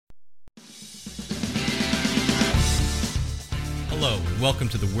Hello, and welcome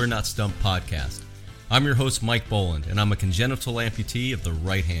to the We're Not Stumped podcast. I'm your host, Mike Bolland, and I'm a congenital amputee of the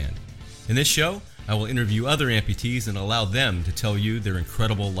right hand. In this show, I will interview other amputees and allow them to tell you their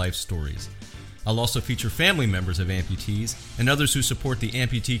incredible life stories. I'll also feature family members of amputees and others who support the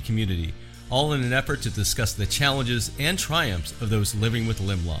amputee community, all in an effort to discuss the challenges and triumphs of those living with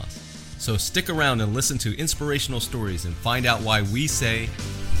limb loss. So stick around and listen to inspirational stories and find out why we say,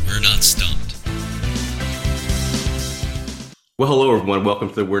 we're not stumped. Well, hello everyone. Welcome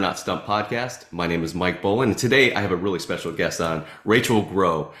to the We're Not Stumped podcast. My name is Mike Bolland, and today I have a really special guest on, Rachel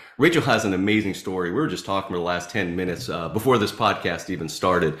Grow. Rachel has an amazing story. We were just talking for the last 10 minutes before this podcast even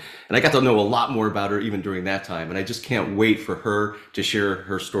started, and I got to know a lot more about her even during that time, and I just can't wait for her to share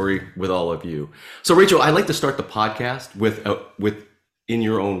her story with all of you. So, Rachel, I'd like to start the podcast with in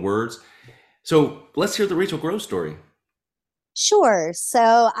your own words. So let's hear the Rachel Grow story. Sure.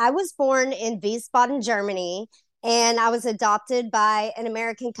 So I was born in Wiesbaden, Germany, and I was adopted by an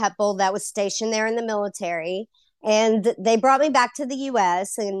American couple that was stationed there in the military. And they brought me back to the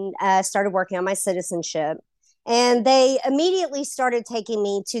U.S. and started working on my citizenship. And they immediately started taking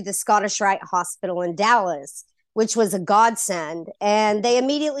me to the Scottish Rite Hospital in Dallas, which was a godsend. And they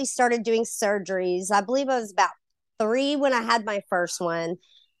immediately started doing surgeries. I believe I was about 3 when I had my first one.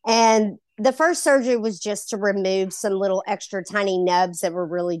 And the first surgery was just to remove some little extra tiny nubs that were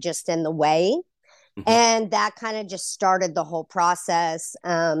really just in the way. Mm-hmm. And that kind of just started the whole process.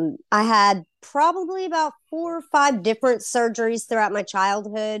 I had probably about 4 or 5 different surgeries throughout my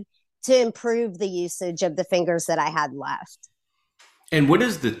childhood to improve the usage of the fingers that I had left. And what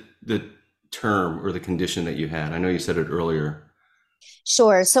is the term or the condition that you had? I know you said it earlier.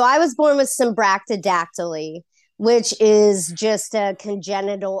 Sure. So I was born with sybractodactyly, which is just a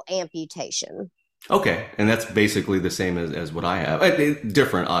congenital amputation. Okay. And that's basically the same as what I have.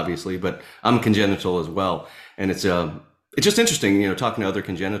 Different, obviously, but I'm congenital as well. And it's just interesting, talking to other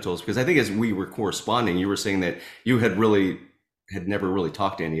congenitals, because I think as we were corresponding, you were saying that you had never really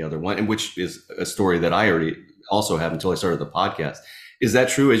talked to any other one, and which is a story that I already also have until I started the podcast. Is that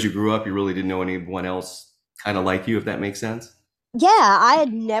true? As you grew up, you really didn't know anyone else kind of like you, if that makes sense? Yeah, I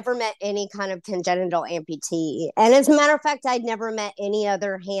had never met any kind of congenital amputee. And as a matter of fact, I'd never met any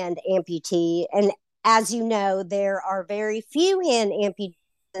other hand amputee. And as you know, there are very few hand amputees,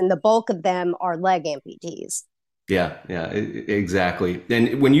 and the bulk of them are leg amputees. Yeah, exactly.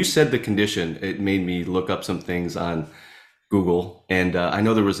 And when you said the condition, it made me look up some things on Google. And I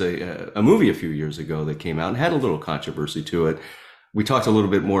know there was a movie a few years ago that came out and had a little controversy to it. We talked a little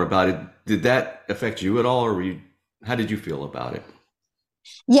bit more about it. Did that affect you at all, or how did you feel about it?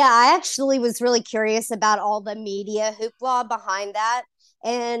 Yeah, I actually was really curious about all the media hoopla behind that.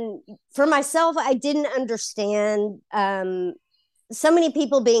 And for myself, I didn't understand so many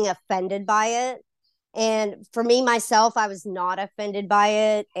people being offended by it. And for me, myself, I was not offended by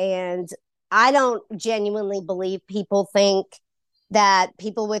it. And I don't genuinely believe people think that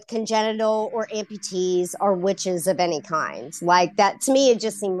people with congenital or amputees are witches of any kind. Like that, to me, it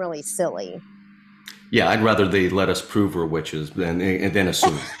just seemed really silly. Yeah, I'd rather they let us prove we're witches than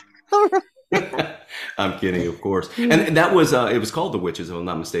assume. I'm kidding, of course. And that was, it was called The Witches, if I'm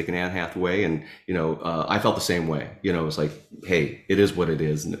not mistaken, Anne Hathaway. And, I felt the same way. It's like, hey, it is what it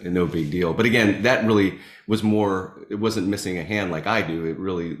is. No big deal. But again, that really was more, it wasn't missing a hand like I do. It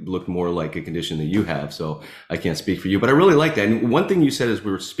really looked more like a condition that you have. So I can't speak for you, but I really like that. And one thing you said as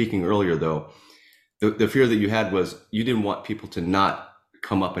we were speaking earlier, though, the fear that you had was you didn't want people to not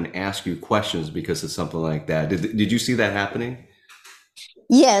come up and ask you questions because of something like that. Did you see that happening?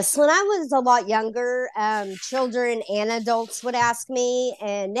 Yes. When I was a lot younger, children and adults would ask me.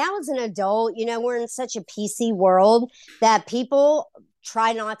 And now as an adult, we're in such a PC world that people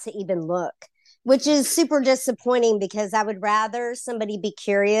try not to even look, which is super disappointing because I would rather somebody be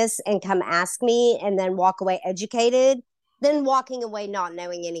curious and come ask me and then walk away educated than walking away not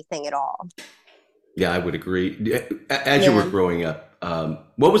knowing anything at all. Yeah, I would agree. As you were growing up,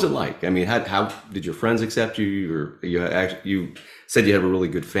 what was it like? I mean, how did your friends accept you? Or you said you have a really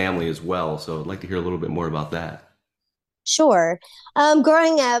good family as well. So I'd like to hear a little bit more about that. Sure.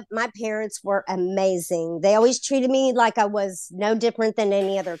 Growing up, my parents were amazing. They always treated me like I was no different than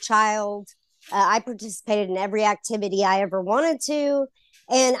any other child. I participated in every activity I ever wanted to.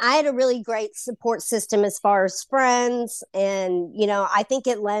 And I had a really great support system as far as friends. And, I think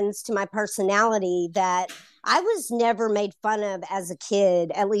it lends to my personality that I was never made fun of as a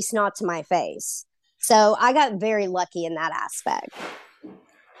kid, at least not to my face. So I got very lucky in that aspect.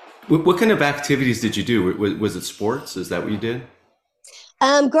 What kind of activities did you do? Was it sports? Is that what you did?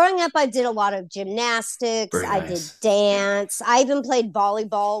 Growing up, I did a lot of gymnastics. Very I did nice. dance. I even played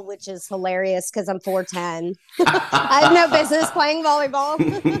volleyball, which is hilarious because I'm 4'10". I have no business playing volleyball.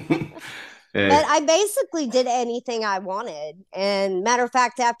 But Hey, I basically did anything I wanted. And matter of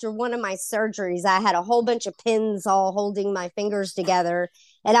fact, after one of my surgeries, I had a whole bunch of pins all holding my fingers together.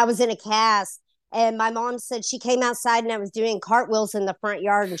 And I was in a cast. And my mom said she came outside and I was doing cartwheels in the front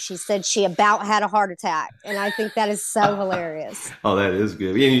yard. And she said she about had a heart attack. And I think that is so hilarious. oh, that is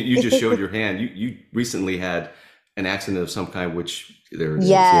good. Yeah, you just showed your hand. You recently had an accident of some kind, which there it is.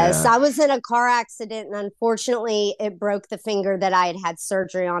 Yes, Yeah. I was in a car accident and unfortunately it broke the finger that I had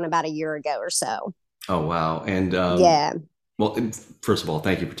surgery on about a year ago or so. Oh, wow. And Yeah. well, first of all,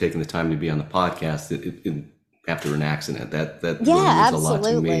 thank you for taking the time to be on the podcast after an accident. That really Yeah, means a lot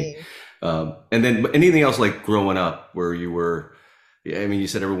to me. absolutely. And then anything else like growing up where you were, yeah, I mean, you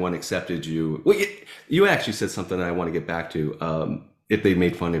said everyone accepted you. Well, you actually said something that I want to get back to. If they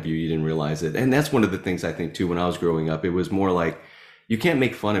made fun of you, you didn't realize it. And that's one of the things I think too, when I was growing up, it was more like, you can't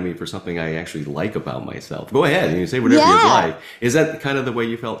make fun of me for something I actually like about myself. Go ahead and you say whatever you'd Yeah, like. Is that kind of the way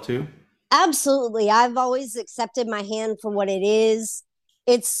you felt too? absolutely. I've always accepted my hand for what it is.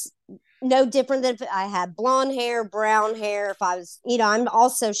 It's no different than if I had blonde hair, brown hair. If I was, I'm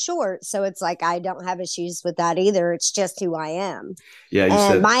also short. So it's like I don't have issues with that either. It's just who I am. Yeah, you And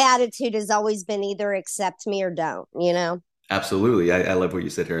said my attitude has always been either accept me or don't. absolutely. I love what you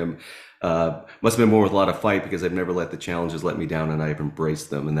said here. Must have been more with a lot of fight because I've never let the challenges let me down, and I've embraced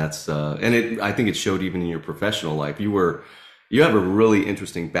them. And that's I think it showed even in your professional life. You have a really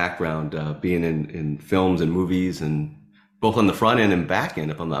interesting background being in films and movies, and both on the front end and back end,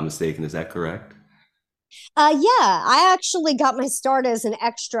 if I'm not mistaken. Is that correct? Yeah, I actually got my start as an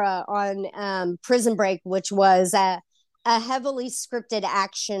extra on Prison Break, which was a heavily scripted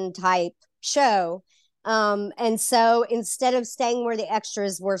action type show. And so instead of staying where the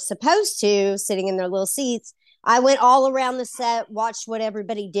extras were supposed to, sitting in their little seats, I went all around the set, watched what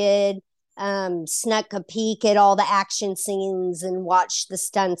everybody did, snuck a peek at all the action scenes and watched the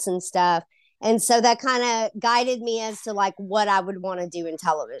stunts and stuff. And so that kind of guided me as to like what I would want to do in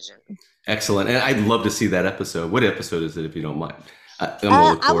television. Excellent. And I'd love to see that episode. What episode is it, if you don't mind? I'm gonna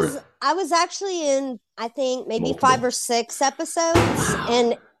Uh, look I for it. was I was actually in I think maybe five Multiple. or six episodes, Wow.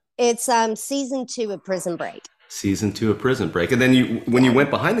 and it's season 2 of Prison Break. Season 2 of Prison Break. And then when you Yeah, went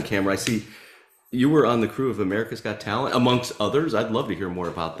behind the camera, I see you were on the crew of America's Got Talent, amongst others. I'd love to hear more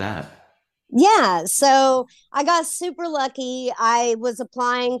about that. yeah. So I got super lucky. I was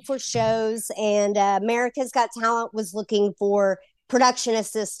applying for shows, and America's Got Talent was looking for production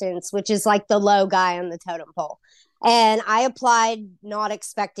assistants, which is like the low guy on the totem pole. And I applied, not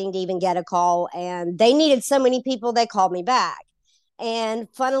expecting to even get a call, and they needed so many people they called me back. And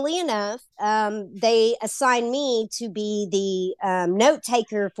funnily enough, they assigned me to be the note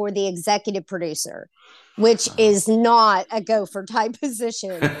taker for the executive producer, which Wow. is not a gopher type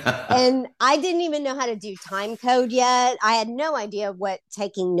position. And I didn't even know how to do time code yet. I had no idea what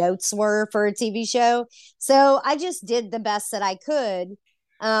taking notes were for a TV show. So I just did the best that I could.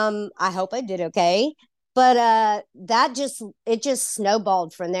 I hope I did okay. But it just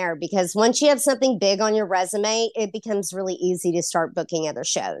snowballed from there because once you have something big on your resume, it becomes really easy to start booking other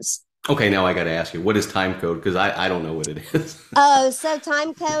shows. Okay, now I got to ask you, what is time code? Because I don't know what it is. Oh, so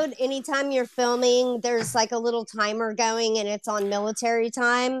time code, anytime you're filming, there's like a little timer going and it's on military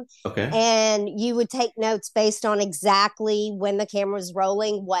time. Okay. And you would take notes based on exactly when the camera's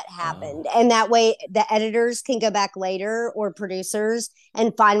rolling, what happened. Oh, And that way the editors can go back later or producers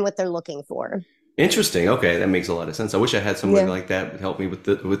and find what they're looking for. interesting. Okay, that makes a lot of sense. I wish I had somebody Yeah. like that help me with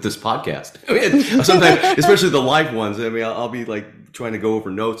this podcast. I mean, sometimes, especially the live ones. I mean, I'll be like trying to go over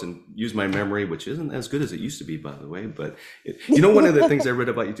notes and use my memory, which isn't as good as it used to be, by the way. But one of the things I read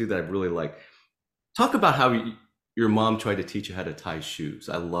about you too that I really like. Talk about how your mom tried to teach you how to tie shoes.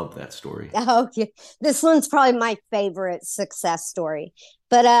 I love that story. Okay. This one's probably my favorite success story.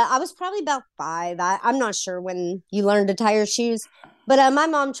 But I was probably about 5. I'm not sure when you learned to tie your shoes. But my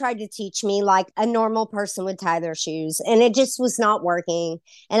mom tried to teach me like a normal person would tie their shoes. And it just was not working.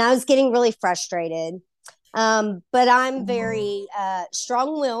 And I was getting really frustrated. But I'm very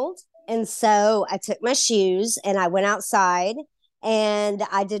strong willed. And so I took my shoes and I went outside and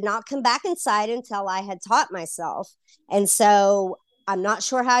I did not come back inside until I had taught myself. And so I'm not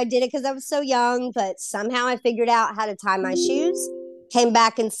sure how I did it because I was so young, but somehow I figured out how to tie my shoes, came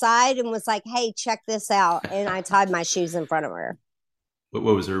back inside and was like, hey, check this out. And I tied my shoes in front of her. What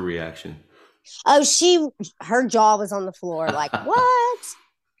was her reaction? Oh, her jaw was on the floor, like, what?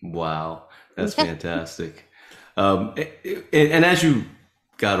 Wow, that's Yeah. fantastic. And as you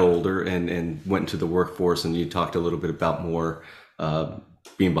got older and went into the workforce, and you talked a little bit about more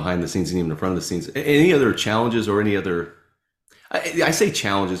being behind the scenes and even in front of the scenes. Any other challenges or any other, I say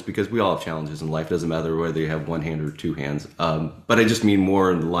challenges because we all have challenges in life. It doesn't matter whether you have one hand or two hands. But I just mean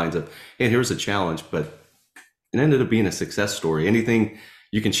more in the lines of, hey, here's a challenge, but it ended up being a success story. Anything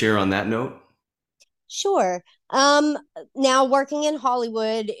you can share on that note? Sure. Now working in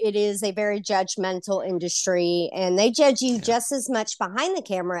Hollywood, it is a very judgmental industry, and they judge you just as much behind the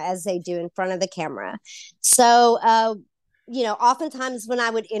camera as they do in front of the camera. So, oftentimes when I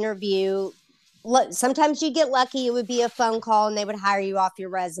would interview, sometimes you get lucky, it would be a phone call and they would hire you off your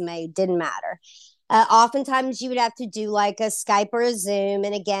resume. It didn't matter. Oftentimes you would have to do like a Skype or a Zoom.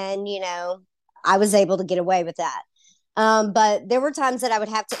 And again, I was able to get away with that. But there were times that I would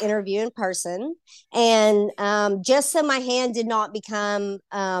have to interview in person. And just so my hand did not become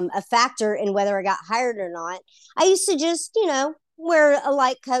a factor in whether I got hired or not, I used to just, wear a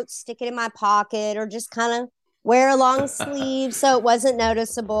light coat, stick it in my pocket, or just kind of wear a long sleeve so it wasn't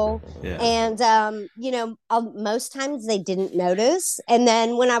noticeable. Yeah. And, most times they didn't notice. And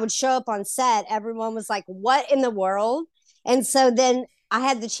then when I would show up on set, everyone was like, what in the world? And so then I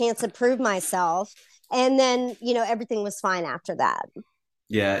had the chance to prove myself. And then, everything was fine after that.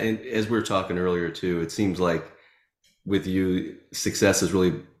 Yeah. And as we were talking earlier too, it seems like with you, success is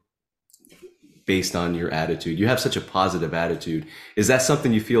really based on your attitude. You have such a positive attitude. Is that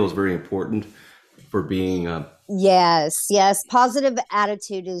something you feel is very important for being Yes. Positive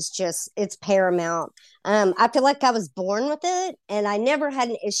attitude is it's paramount. I feel like I was born with it, and I never had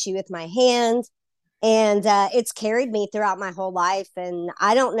an issue with my hand. And it's carried me throughout my whole life. And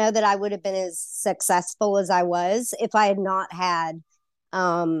I don't know that I would have been as successful as I was if I had not had,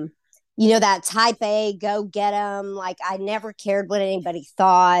 that type A, go get them. Like, I never cared what anybody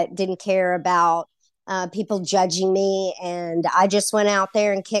thought, didn't care about people judging me. And I just went out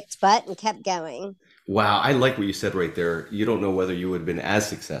there and kicked butt and kept going. Wow. I like what you said right there. You don't know whether you would have been as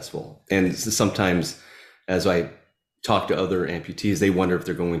successful. And sometimes as I talk to other amputees, they wonder if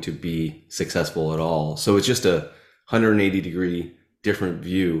they're going to be successful at all. So it's just a 180-degree different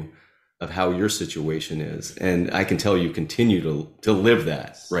view of how your situation is. And I can tell you continue to live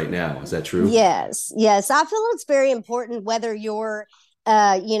that right now. Is that true? Yes. I feel it's very important whether you're,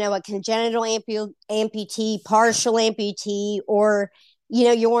 a congenital amputee, partial amputee, or,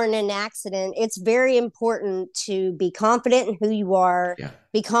 you're in an accident. It's very important to be confident in who you are,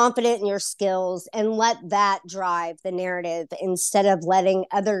 be confident in your skills, and let that drive the narrative instead of letting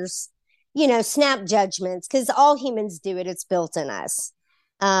others, snap judgments, because all humans do it. It's built in us.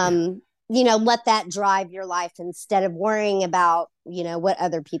 Let that drive your life instead of worrying about, what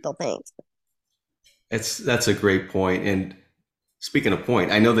other people think. That's a great point. And speaking of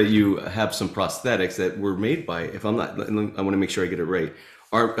point, I know that you have some prosthetics that were made by, I want to make sure I get it right,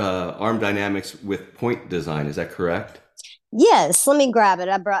 Arm Dynamics with point design. Is that correct? Yes. Let me grab it.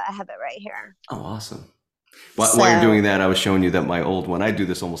 I have it right here. Oh, awesome. While you're doing that, I was showing you that my old one, I do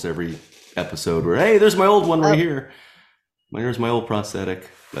this almost every episode where, hey, there's my old one right here. Here's my old prosthetic.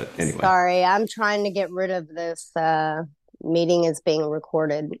 But anyway. Sorry, I'm trying to get rid of this. Meeting is being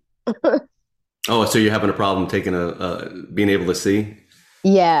recorded. Oh, so you're having a problem being able to see?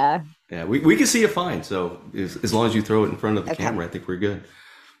 Yeah. Yeah, we can see it fine. So as long as you throw it in front of the camera, I think we're good.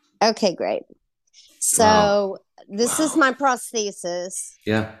 Okay, great. So this is my prosthesis.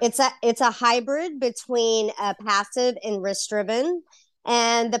 Yeah. It's a hybrid between a passive and wrist driven.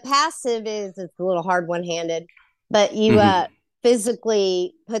 And the passive it's a little hard one-handed, but you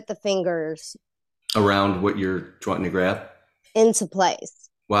physically put the fingers around what you're trying to grab into place.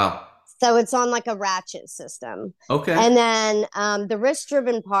 Wow. So it's on like a ratchet system. Okay. And then the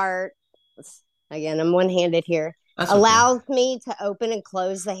wrist-driven part, again, I'm one-handed here, allows me to open and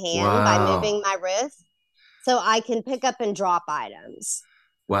close the hand by moving my wrist. So I can pick up and drop items.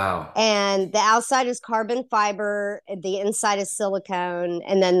 Wow. And the outside is carbon fiber, the inside is silicone,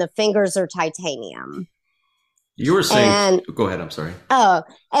 and then the fingers are titanium. You were saying, go ahead, I'm sorry. Oh,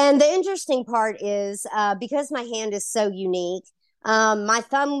 and the interesting part is because my hand is so unique, my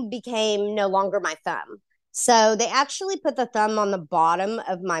thumb became no longer my thumb. So they actually put the thumb on the bottom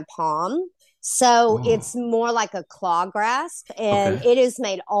of my palm. So it's more like a claw grasp, and it has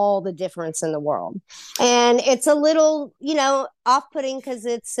made all the difference in the world. And it's a little, off-putting because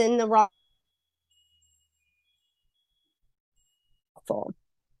it's in the wrong.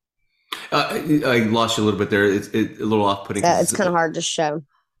 I lost you a little bit there. It's a little off-putting. So it's kind of hard to show.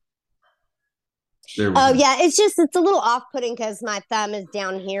 It's a little off-putting because my thumb is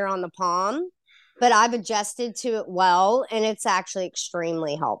down here on the palm, but I've adjusted to it well, and it's actually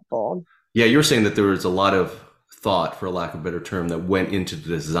extremely helpful. Yeah, you were saying that there was a lot of thought, for lack of a better term, that went into the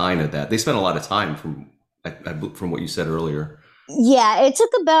design of that. They spent a lot of time from what you said earlier. Yeah, it took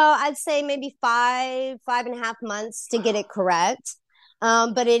about, I'd say maybe 5.5 months to get it correct.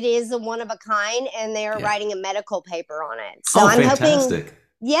 But it is a one of a kind, and they are Yeah. writing a medical paper on it. So Oh, I'm hoping, fantastic.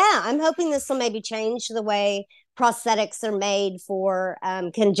 yeah, I'm hoping this will maybe change the way prosthetics are made for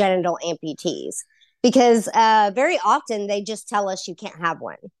congenital amputees. Because very often they just tell us you can't have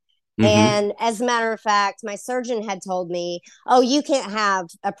one. Hmm. And as a matter of fact, my surgeon had told me, "Oh, you can't have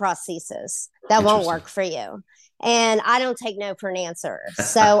a prosthesis. That won't Interesting. work for you." And I don't take no for an answer.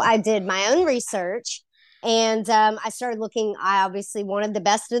 So I did my own research, and I started looking. I obviously wanted the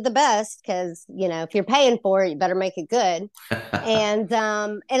best of the best because, if you're paying for it, you better make it good. And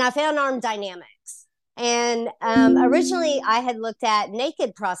I found Arm Dynamics. And originally, I had looked at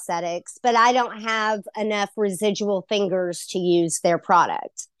naked prosthetics, but I don't have enough residual fingers to use their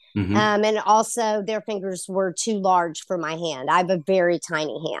product. Hmm. And also, their fingers were too large for my hand. I have a very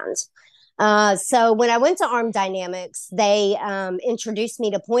tiny hand. So when I went to Arm Dynamics, they introduced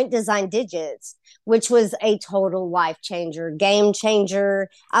me to Point Design Digits, which was a total life changer, game changer.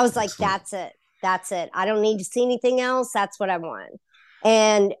 I was like, Excellent. that's it. That's it. I don't need to see anything else. That's what I want.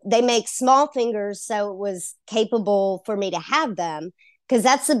 And they make small fingers, so it was capable for me to have them, because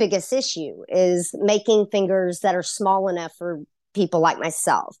that's the biggest issue, is making fingers that are small enough for people like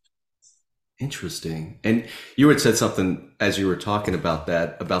myself. Interesting. And you had said something as you were talking about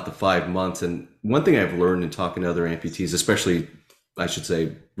that, about the 5 months. And one thing I've learned in talking to other amputees, especially, I should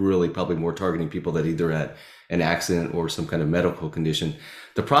say, really probably more targeting people that either had an accident or some kind of medical condition,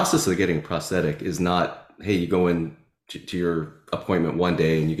 the process of getting a prosthetic is not, hey, you go in to your appointment one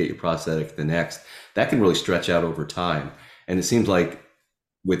day and you get your prosthetic the next. That can really stretch out over time. And it seems like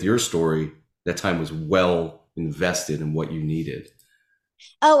with your story, that time was well invested in what you needed.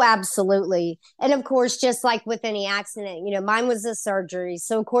 Oh, absolutely. And of course, just like with any accident, mine was a surgery.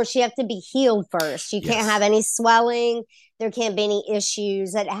 So, of course, you have to be healed first. You can't have Yes. any swelling. There can't be any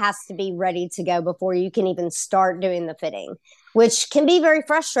issues. It has to be ready to go before you can even start doing the fitting, which can be very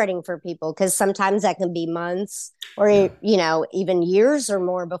frustrating for people, because sometimes that can be months or, Yeah. even years or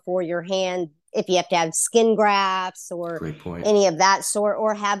more before your hand, if you have to have skin grafts or Great point. any of that sort,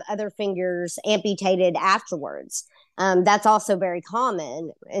 or have other fingers amputated afterwards. That's also very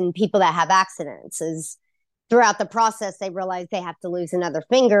common in people that have accidents, is throughout the process they realize they have to lose another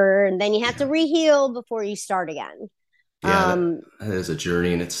finger, and then you have to Yeah. reheal before you start again. Yeah, that, um, that is a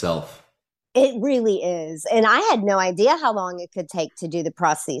journey in itself. it really is, and I had no idea how long it could take to do the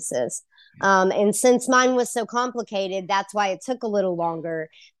prosthesis. And since mine was so complicated, that's why it took a little longer,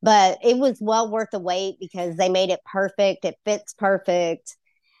 but it was well worth the wait because they made it perfect. It fits perfect.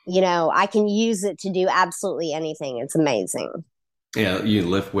 I can use it to do absolutely anything. It's amazing. Yeah, you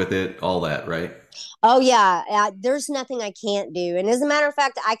lift with it, all that, right? Oh yeah, there's nothing I can't do, and as a matter of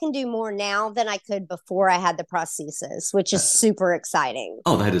fact, I can do more now than I could before I had the prosthesis, which is super exciting.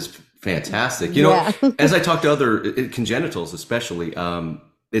 Oh, that is fantastic. Yeah. As I talk to other congenitals, especially,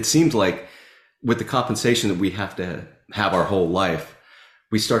 it seems like with the compensation that we have to have our whole life,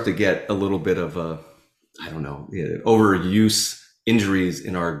 we start to get a little bit of a, I don't know, overuse injuries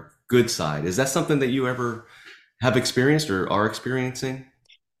in our good side. Is that something that you ever have experienced or are experiencing?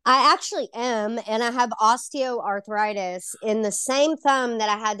 I actually am, and I have osteoarthritis in the same thumb that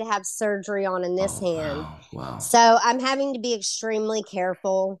I had to have surgery on in this Oh, hand. wow. Wow. So I'm having to be extremely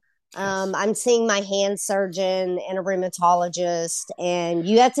careful. Yes. I'm seeing my hand surgeon and a rheumatologist, and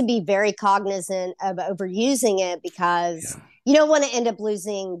you have to be very cognizant of overusing it because Yeah. you don't want to end up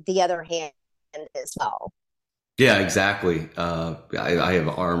losing the other hand as well. Yeah, exactly. I have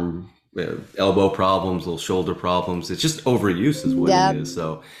arm, elbow problems, little shoulder problems. It's just overuse is what it Yep. is.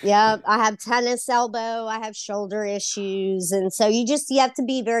 So, Yep. I have tennis elbow, I have shoulder issues. And so you have to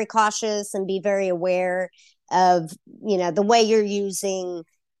be very cautious and be very aware of, the way you're using,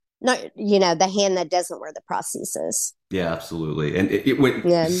 not, the hand that doesn't wear the prosthesis. yeah, absolutely. And it went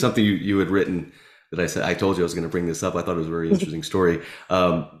Yeah. something you had written that I said, I told you I was going to bring this up. I thought it was a very interesting story.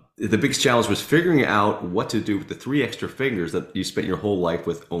 The biggest challenge was figuring out what to do with the three extra fingers that you spent your whole life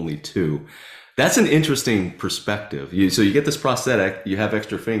with only two. That's an interesting perspective. So you get this prosthetic, you have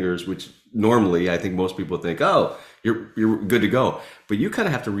extra fingers, which normally I think most people think, oh, you're good to go. But you kind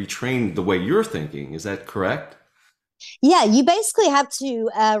of have to retrain the way you're thinking. Is that correct? Yeah, you basically have to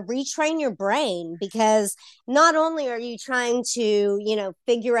retrain your brain, because not only are you trying to,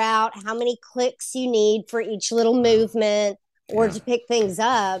 figure out how many clicks you need for each little Wow. movement or Yeah. to pick things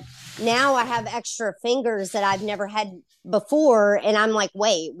up. Now I have extra fingers that I've never had before. And I'm like,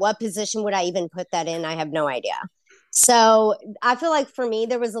 wait, what position would I even put that in? I have no idea. So I feel like for me,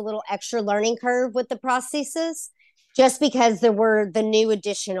 there was a little extra learning curve with the prosthesis, just because there were the new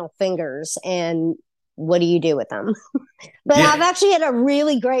additional fingers. And what do you do with them? But Yeah. I've actually had a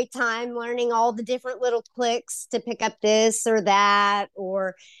really great time learning all the different little clicks to pick up this or that,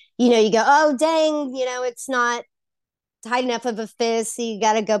 or, you go, oh, dang, it's not tight enough of a fist, so you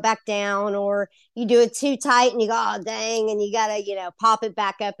got to go back down, or you do it too tight and you go, oh, dang, and you got to, pop it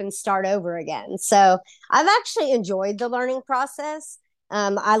back up and start over again. So I've actually enjoyed the learning process.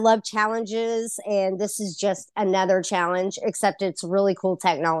 I love challenges, and this is just another challenge, except it's really cool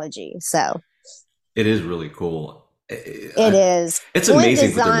technology. So It is really cool. it is. It's Point amazing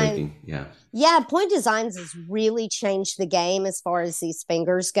what they're design, making. Yeah. yeah, Point Designs has really changed the game as far as these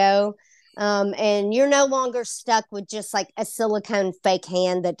fingers go. And you're no longer stuck with just like a silicone fake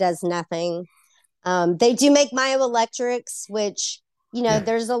hand that does nothing. They do make myoelectrics, which, Yeah.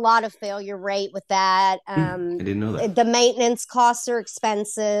 there's a lot of failure rate with that. I didn't know that. The maintenance costs are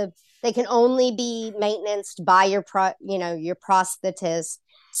expensive. They can only be maintained by your your prosthetist.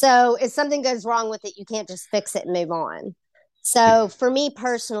 So if something goes wrong with it, you can't just fix it and move on. So for me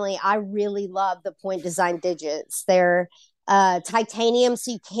personally, I really love the Point Design digits. They're titanium,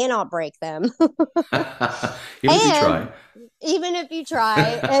 so you cannot break them. Even if you try. Even if you try,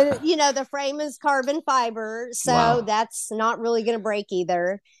 and the frame is carbon fiber, so Wow. that's not really going to break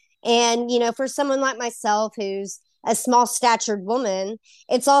either. And for someone like myself who's a small statured woman,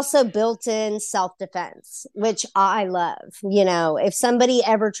 it's also built in self-defense, which I love. If somebody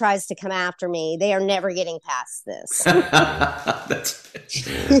ever tries to come after me, they are never getting past this. That's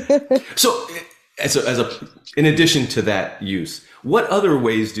so. In addition to that use, what other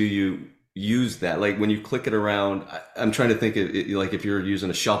ways do you use that? Like when you click it around, I'm trying to think of it, like if you're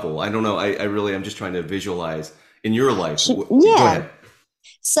using a shovel. I don't know. I'm just trying to visualize in your life. Yeah. Go ahead.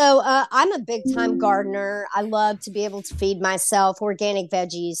 So I'm a big time gardener. I love to be able to feed myself organic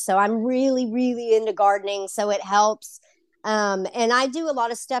veggies. So I'm really, really into gardening. So it helps. And I do a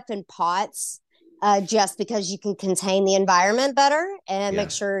lot of stuff in pots. Just because you can contain the environment better and make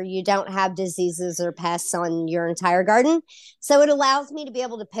sure you don't have diseases or pests on your entire garden. So it allows me to be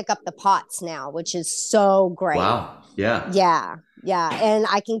able to pick up the pots now, which is so great. Wow. Yeah. Yeah. Yeah. And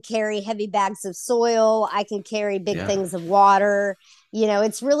I can carry heavy bags of soil. I can carry big things of water.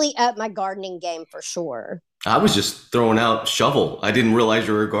 It's really up my gardening game for sure. I was just throwing out shovel. I didn't realize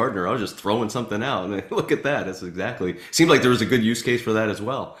you were a gardener. I was just throwing something out. And look at that. That's exactly. Seemed like there was a good use case for that as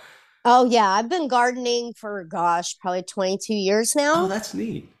well. Oh, yeah. I've been gardening for, probably 22 years now. Oh, that's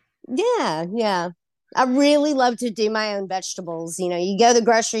neat. Yeah. Yeah. I really love to do my own vegetables. You go to the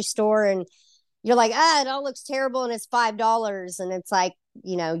grocery store and you're like, it all looks terrible and it's $5. And it's like,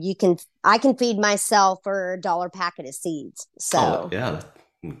 I can feed myself for $1 packet of seeds. So, yeah,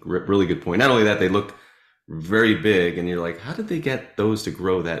 really good point. Not only that, they look very big, and you're like, how did they get those to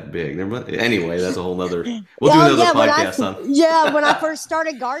grow that big? Anyway, that's a whole nother. We'll do another podcast on. Yeah, when I first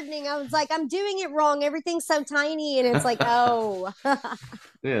started gardening, I was like, I'm doing it wrong. Everything's so tiny, and it's like, oh.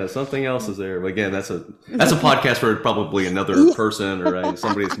 Yeah, something else is there. But again, that's a podcast for probably another person or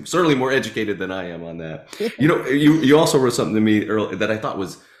somebody that's certainly more educated than I am on that. You also wrote something to me earlier that I thought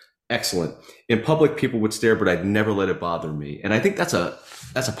was excellent. In public, people would stare, but I'd never let it bother me. And I think that's a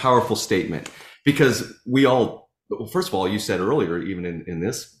powerful statement. Because first of all, you said earlier, even in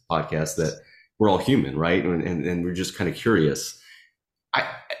this podcast, that we're all human, right? And we're just kind of curious.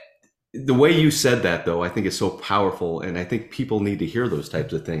 The way you said that, though, I think is so powerful. And I think people need to hear those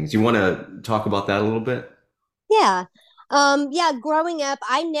types of things. You want to talk about that a little bit? Yeah. Growing up,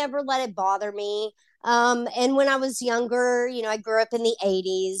 I never let it bother me. And when I was younger, I grew up in the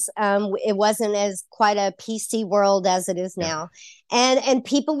 80s. It wasn't as quite a PC world as it is now. And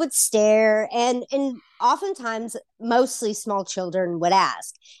people would stare and oftentimes mostly small children would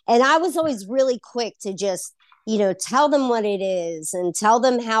ask. And I was always really quick to just, tell them what it is and tell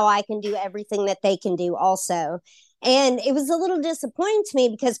them how I can do everything that they can do also. And it was a little disappointing to me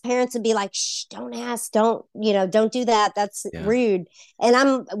because parents would be like, shh, don't ask, don't do that. That's rude. And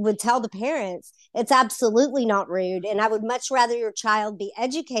I would tell the parents, it's absolutely not rude. And I would much rather your child be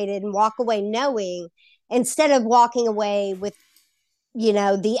educated and walk away knowing instead of walking away with,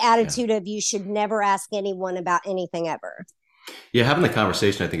 the attitude of you should never ask anyone about anything ever. Yeah, having the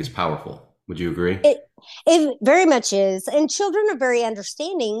conversation, I think, is powerful. Would you agree? It very much is. And children are very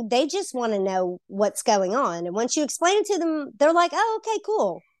understanding. They just want to know what's going on. And once you explain it to them, they're like, oh, okay,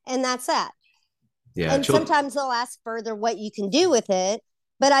 cool. And that's that. Yeah. And sometimes they'll ask further what you can do with it.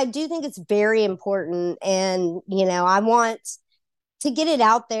 But I do think it's very important. And, I want to get it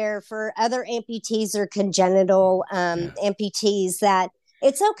out there for other amputees or congenital amputees that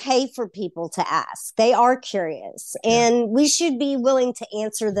it's okay for people to ask. They are curious and we should be willing to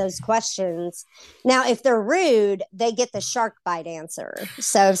answer those questions. Now, if they're rude, they get the shark bite answer.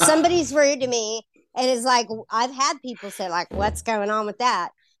 So if somebody's rude to me, And it's like, I've had people say, like, what's going on with that?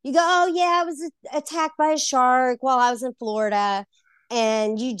 You go, oh, yeah, I was attacked by a shark while I was in Florida.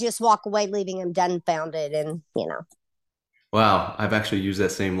 And you just walk away, leaving them dumbfounded. And, Wow, I've actually used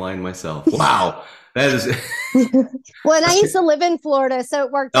that same line myself. Wow, that is. Well, and I used to live in Florida, so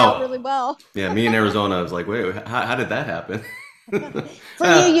it worked out really well. Yeah, me in Arizona, I was like, wait, how did that happen? For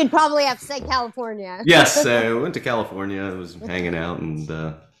you, you'd probably have to say California. Yes, I went to California. I was hanging out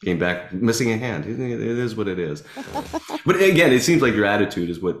and came back missing a hand. It is what it is. But again, it seems like your attitude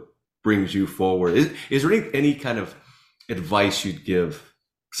is what brings you forward. Is there any kind of advice you'd give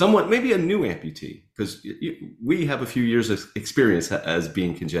someone, maybe a new amputee? Because we have a few years of experience as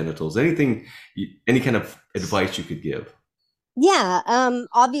being congenitals. Any kind of advice you could give? Yeah,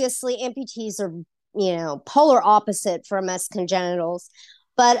 obviously amputees are, polar opposite from us congenitals.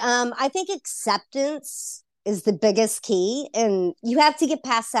 But I think acceptance is the biggest key. And you have to get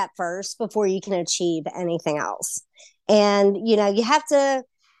past that first before you can achieve anything else. And, you have to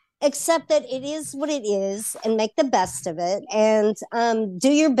accept that it is what it is and make the best of it, and do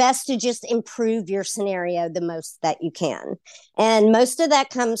your best to just improve your scenario the most that you can. And most of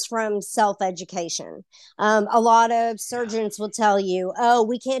that comes from self-education. A lot of surgeons will tell you, oh,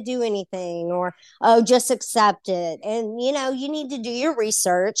 we can't do anything, or, oh, just accept it. And, you need to do your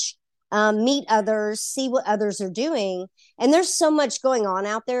research, meet others, see what others are doing. And there's so much going on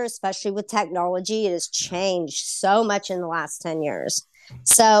out there, especially with technology. It has changed so much in the last 10 years.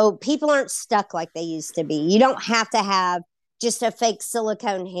 So people aren't stuck like they used to be. You don't have to have just a fake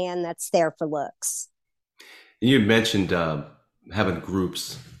silicone hand that's there for looks. You mentioned having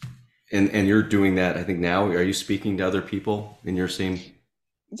groups, and you're doing that, I think, now. Are you speaking to other people in your same?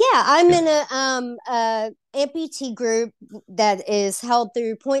 Yeah, I'm in a amputee group that is held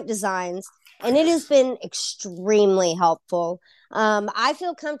through Point Designs, and it has been extremely helpful. I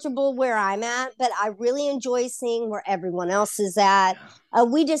feel comfortable where I'm at, but I really enjoy seeing where everyone else is at.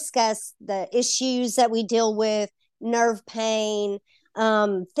 We discuss the issues that we deal with, nerve pain,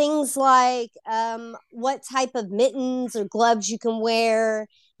 things like what type of mittens or gloves you can wear.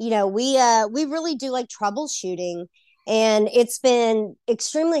 We really do like troubleshooting. And it's been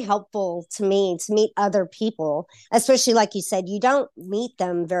extremely helpful to me to meet other people, especially like you said, you don't meet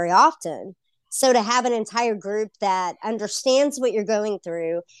them very often. So to have an entire group that understands what you're going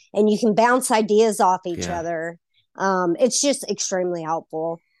through and you can bounce ideas off each other, it's just extremely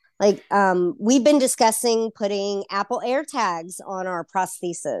helpful. Like we've been discussing putting Apple AirTags on our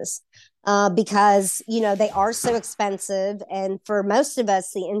prosthesis because, they are so expensive. And for most of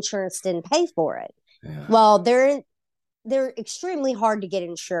us, the insurance didn't pay for it. Yeah. Well, they're extremely hard to get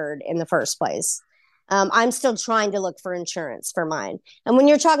insured in the first place. I'm still trying to look for insurance for mine. And when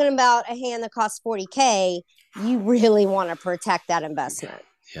you're talking about a hand that costs $40,000, you really want to protect that investment.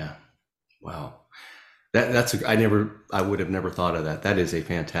 Yeah. Wow. I would have never thought of that. That is a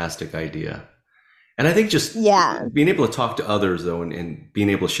fantastic idea. And I think just being able to talk to others though, and being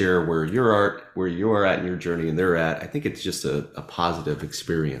able to share where you are at in your journey and they're at, I think it's just a positive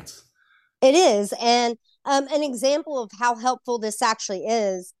experience. It is. And an example of how helpful this actually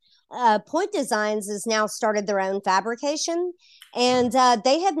is, Point Designs has now started their own fabrication, and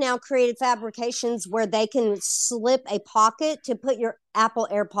they have now created fabrications where they can slip a pocket to put your Apple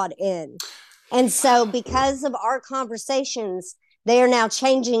AirPod in. And so because of our conversations, they are now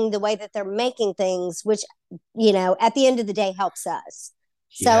changing the way that they're making things, which, at the end of the day helps us.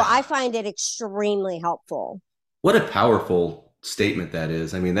 So I find it extremely helpful. What a powerful statement that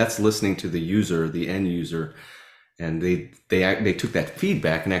is. I mean, that's listening to the user, the end user. And they took that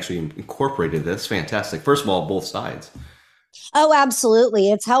feedback and actually incorporated this. Fantastic. First of all, both sides. Oh,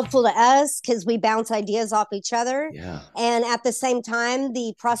 absolutely. It's helpful to us because we bounce ideas off each other. Yeah. And at the same time,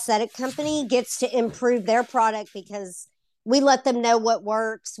 the prosthetic company gets to improve their product because we let them know what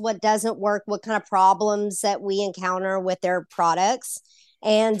works, what doesn't work, what kind of problems that we encounter with their products.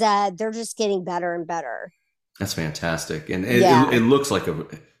 And they're just getting better and better. That's fantastic. And it looks like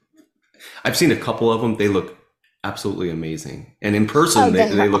I've seen a couple of them. They look absolutely amazing. And in person,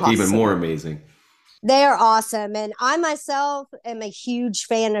 they look awesome. Even more amazing. They are awesome. And I myself am a huge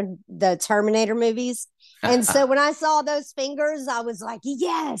fan of the Terminator movies. And so when I saw those fingers, I was like,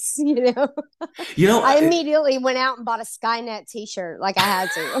 yes, I immediately went out and bought a Skynet t-shirt like I had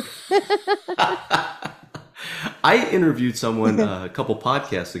to. I interviewed someone a couple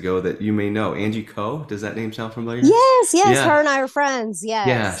podcasts ago that you may know, Angie Coe. Does that name sound familiar? Yes. Yeah. Her and I are friends. Yes.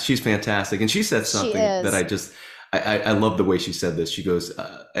 Yeah, she's fantastic. And she said something that I love the way she said this. She goes,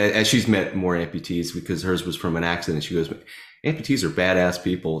 as she's met more amputees because hers was from an accident. She goes, amputees are badass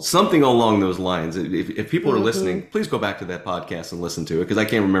people, something along those lines. If people are listening, please go back to that podcast and listen to it because I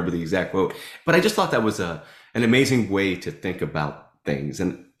can't remember the exact quote. But I just thought that was an amazing way to think about things.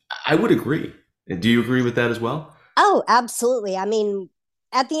 And I would agree. And do you agree with that as well? Oh, absolutely. I mean,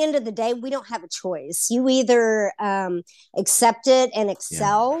 at the end of the day, we don't have a choice. You either accept it and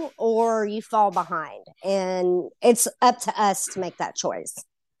excel or you fall behind. And it's up to us to make that choice.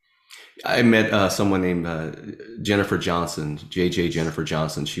 I met someone named Jennifer Johnson, JJ Jennifer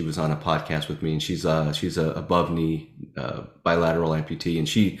Johnson. She was on a podcast with me, and she's a above knee bilateral amputee, and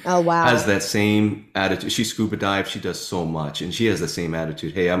she has that same attitude. She scuba dives. She does so much, and she has the same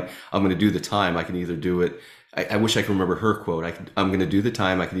attitude. Hey, I'm going to do the time. I can either do it. I wish I could remember her quote. I'm going to do the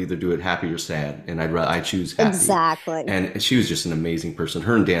time. I can either do it happy or sad, and I choose happy. Exactly. And she was just an amazing person.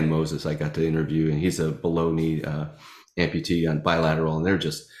 Her and Dan Moses, I got to interview, and he's a below knee amputee on bilateral, and they're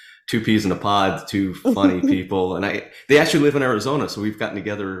just two peas in a pod, two funny people. And they actually live in Arizona, so we've gotten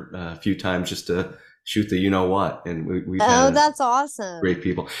together a few times just to shoot the you know what. And we've had that's awesome. Great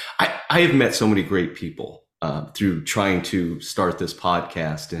people. I have met so many great people through trying to start this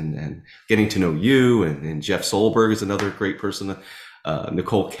podcast and getting to know you, and Jeff Solberg is another great person.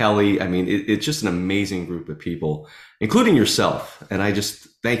 Nicole Kelly. I mean, it's just an amazing group of people, including yourself. And I just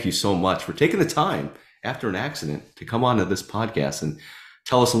thank you so much for taking the time after an accident to come onto this podcast and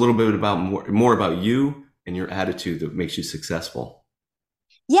tell us a little bit about more about you and your attitude that makes you successful.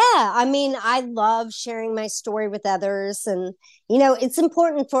 Yeah, I mean, I love sharing my story with others. And, it's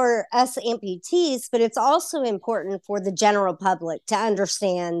important for us amputees, but it's also important for the general public to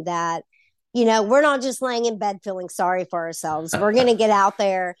understand that, we're not just laying in bed feeling sorry for ourselves. We're going to get out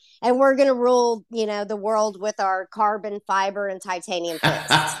there and we're going to rule, the world with our carbon fiber and titanium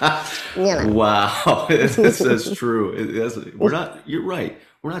fists. Wow. This is true. You're right.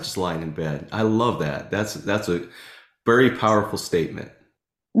 We're not just lying in bed. I love that. That's a very powerful statement.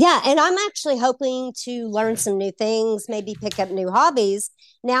 Yeah. And I'm actually hoping to learn some new things, maybe pick up new hobbies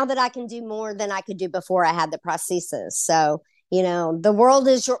now that I can do more than I could do before I had the prosthesis. So, the world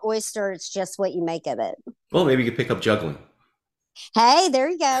is your oyster. It's just what you make of it. Well, maybe you could pick up juggling. Hey, there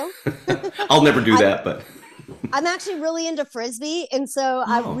you go. I'll never do that, but I'm actually really into Frisbee. And so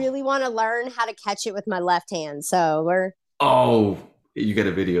I really want to learn how to catch it with my left hand. So you got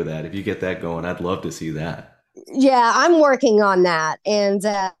to video that. If you get that going, I'd love to see that. Yeah, I'm working on that. And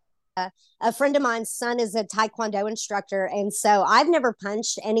a friend of mine's son is a Taekwondo instructor. And so I've never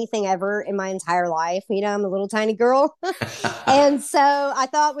punched anything ever in my entire life. I'm a little tiny girl. And so I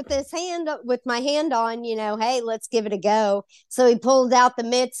thought with my hand on, hey, let's give it a go. So he pulled out the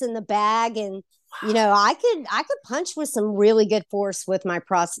mitts in the bag, and I could punch with some really good force with my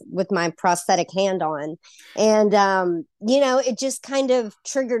prosthetic hand on. And it just kind of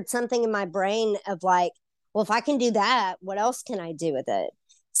triggered something in my brain of like, well, if I can do that, what else can I do with it?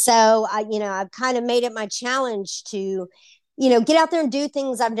 So I've kind of made it my challenge to, get out there and do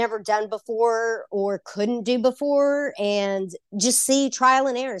things I've never done before or couldn't do before, and just trial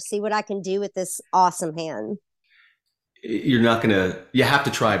and error, see what I can do with this awesome hand. You have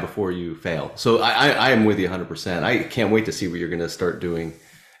to try before you fail. So I am with you 100%. I can't wait to see what you're going to start doing.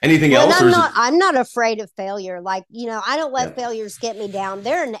 Anything else? I'm not afraid of failure. Like, I don't let failures get me down.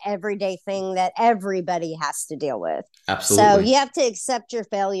 They're an everyday thing that everybody has to deal with. Absolutely. So you have to accept your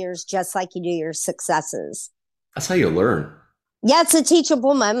failures just like you do your successes. That's how you learn. Yeah, it's a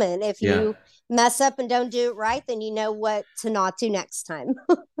teachable moment. If you mess up and don't do it right, then you know what to not do next time.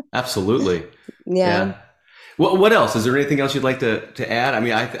 Absolutely. Yeah. What else? Is there anything else you'd like to add? I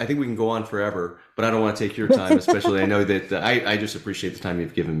mean, I think we can go on forever, but I don't want to take your time, especially I know that I just appreciate the time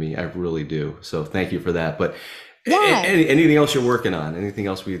you've given me. I really do. So thank you for that. But anything else you're working on? Anything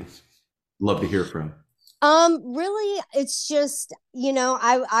else we'd love to hear from? Really, it's just,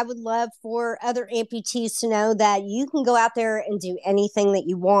 I would love for other amputees to know that you can go out there and do anything that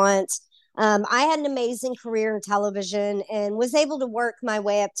you want. I had an amazing career in television and was able to work my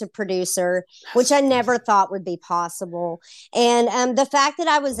way up to producer, which I never thought would be possible. And the fact that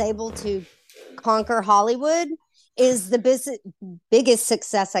I was able to conquer Hollywood is the biggest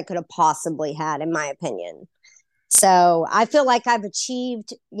success I could have possibly had, in my opinion. So I feel like I've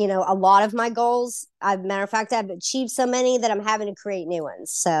achieved, a lot of my goals. Matter of fact, I've achieved so many that I'm having to create new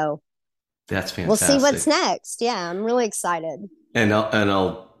ones. So that's fantastic. We'll see what's next. Yeah, I'm really excited. And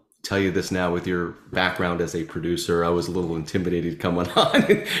I'll tell you this now, with your background as a producer, I was a little intimidated coming on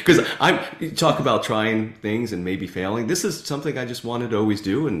because talk about trying things and maybe failing. This is something I just wanted to always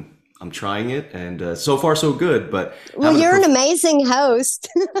do, and I'm trying it, and so far so good. But well, you're an amazing host.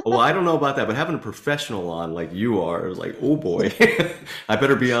 well, I don't know about that, but having a professional on like you are is like, oh boy, I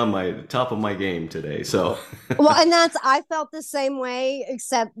better be on my top of my game today. So, well, and I felt the same way,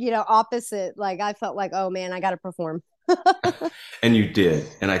 except opposite. Like I felt like, oh man, I got to perform. And you did,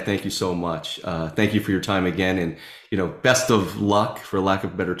 and I thank you so much. Thank you for your time again, and best of luck, for lack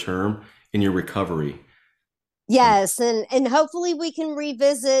of a better term, in your recovery. Yes, and hopefully we can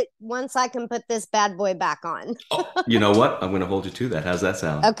revisit once I can put this bad boy back on. Oh, you know what? I'm going to hold you to that. How's that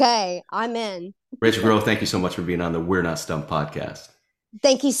sound? Okay, I'm in. Rachel Groh, thank you so much for being on the We're Not Stumped podcast.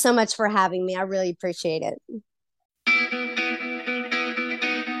 Thank you so much for having me. I really appreciate it.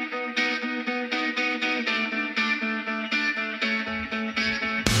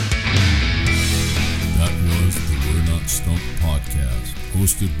 That was the We're Not Stumped podcast,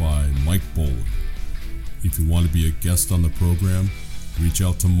 hosted by Mike Bolland. If you want to be a guest on the program, reach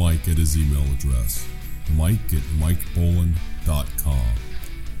out to Mike at his email address, mike@mikeboland.com.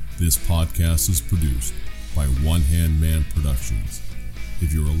 This podcast is produced by One Hand Man Productions.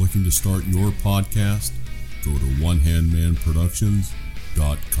 If you are looking to start your podcast, go to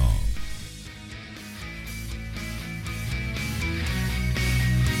onehandmanproductions.com.